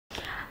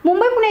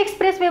मुंबई पुणे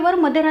एक्सप्रेसवेवर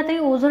मध्यरात्री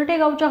ओझरटे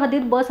गावच्या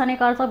हद्दीत बस आणि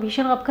कारचा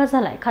भीषण अपघात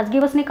झालाय। खासगी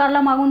बसने कारला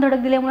मागून धडक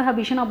दिल्यामुळे हा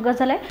भीषण अपघात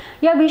झालाय।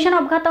 या भीषण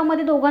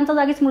अपघातामध्ये दोघांचा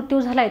जागीच मृत्यू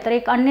झालाय तर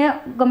एक अन्य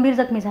गंभीर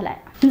जखमी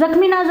झालाय।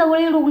 जखमींना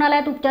जवळील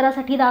रुग्णालयात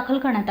उपचारासाठी दाखल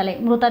करण्यात आले।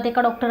 मृतात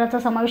एका डॉक्टराचा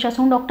समावेश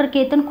असून डॉक्टर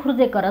केतन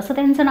खुर्जेकर असं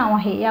त्यांचं नाव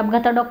आहे। या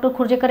अपघातात डॉक्टर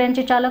खुर्जेकर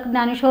यांचे चालक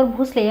ज्ञानेश्वर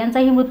भोसले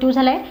यांचाही मृत्यू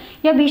झालाय।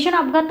 या भीषण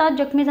अपघातात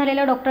जखमी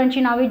झालेल्या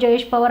डॉक्टरांची नावे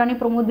जयेश पवार आणि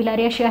प्रमोद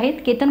भिलारी अशी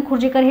आहेत। केतन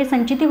खुर्जेकर हे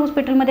संचिती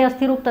हॉस्पिटलमध्ये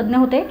अस्थिरोग तज्ञ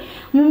होते।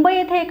 मुंबई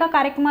येथे एका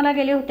कार्यक्रमाला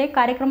गेले होते।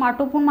 कार्यक्रम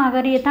आटोपून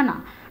माघारी येताना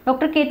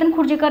डॉक्टर केतन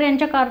खुर्जेकर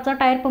यांच्या कारचा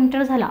टायर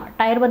पंक्चर झाला।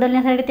 टायर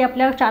बदलण्यासाठी ते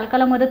आपल्या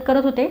चालकाला मदत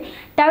करत होते।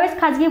 त्यावेळेस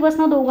खासगी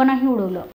बसनं दोघांनाही उडवलं।